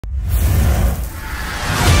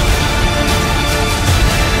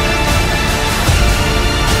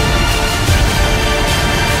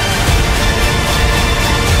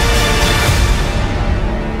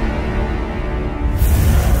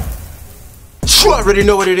You already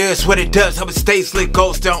know what it is, what it does, how it stays lit,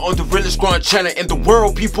 goes down on the realest growing channel in the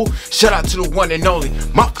world, people. Shout out to the one and only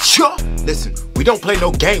Mafia. Listen, we don't play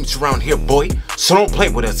no games around here, boy, so don't play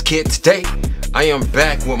with us, kid. Today, I am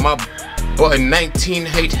back with my boy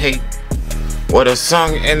NineteenHateHate with a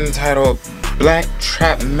song entitled Black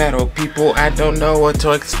Trap Metal. People, I don't know what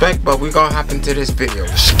to expect, but we gonna hop into this video.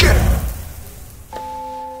 Let's get it.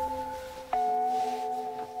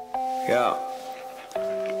 Yeah.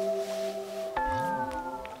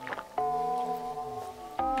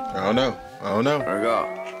 I don't know. There we go.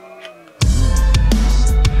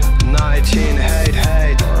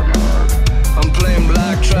 NineteenHateHate. I'm playing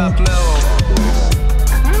Black Trap Metal.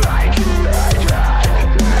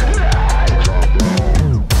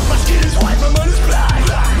 My skin is white, my mind is black.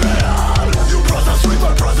 You brother sweet,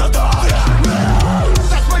 my brother die.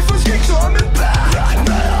 That's my first gig, so I'm in back.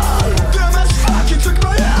 Damn as fuck, you took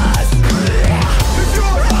my ass. If you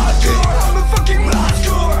are hardcore, I'm a fucking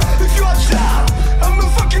master. If you are trap, I'm a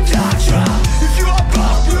fucking doctor. If you are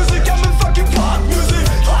pop music, I'm a fucking pop music.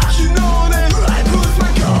 You know that right, who's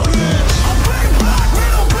my calling? I'm playing black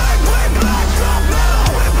metal, black trap metal.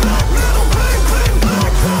 Black metal, black trap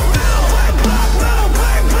metal.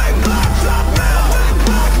 Black metal, black trap metal.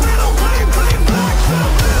 Black metal, black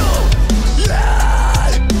trap metal.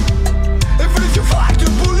 Yeah. Even if you fight the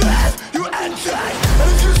bullet, you enter. And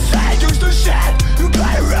if you say use the shit, you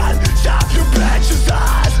better run. Stop your bitch's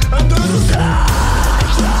eyes under the sun.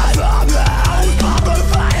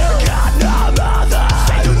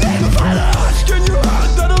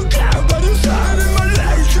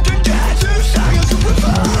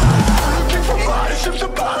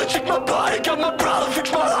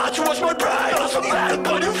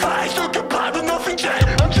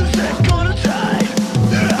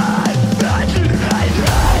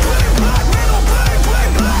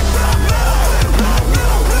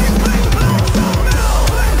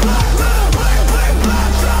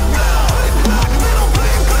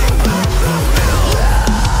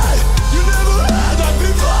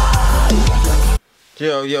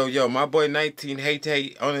 Yo, my boy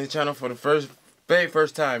NineteenHateHate on the channel for the very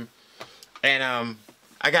first time. And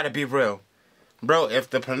I gotta be real. Bro, if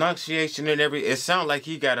the pronunciation and it sound like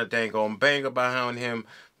he got a dang on banger behind him,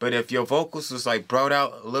 but if your vocals was like brought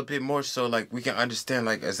out a little bit more so like we can understand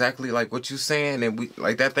like exactly like what you saying and we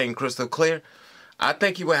like that thing crystal clear, I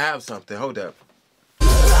think he would have something. Hold up.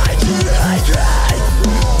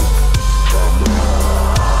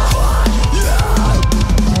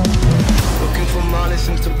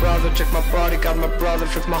 Since the brother, check my body, got my brother,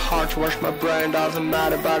 fix my heart, wash my brain, doesn't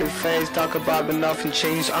matter about your face, talk about but nothing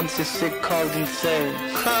changed, I'm still sick, called insane.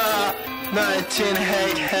 Ha!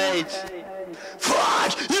 NineteenHateHate.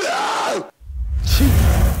 Fuck you!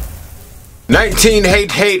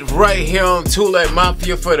 NineteenHateHate right here on Too LIT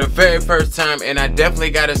Mafia for the very first time, and I definitely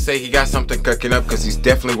gotta say he got something cooking up because he's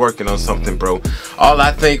definitely working on something, bro. All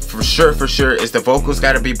I think for sure is the vocals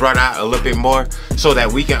gotta be brought out a little bit more so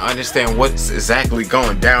that we can understand what's exactly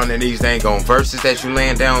going down in these dang on verses that you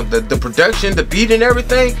laying down. The production, the beat and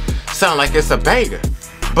everything sound like it's a banger,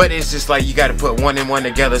 but it's just like you gotta put one and one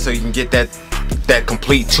together so you can get that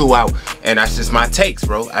complete two out, and that's just my takes,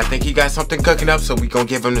 bro. I think he got something cooking up, so we gonna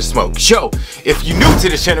give him the smoke. Yo, if you're new to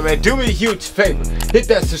the channel, man, do me a huge favor, hit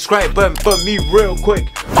that subscribe button for me real quick,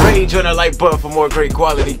 rage on that like button for more great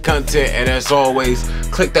quality content, and as always,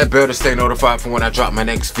 click that bell to stay notified for when I drop my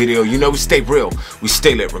next video. You know we stay real, we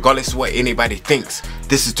stay lit, regardless of what anybody thinks.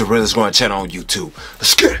 This is the realest growing channel on YouTube.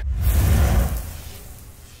 Let's get it.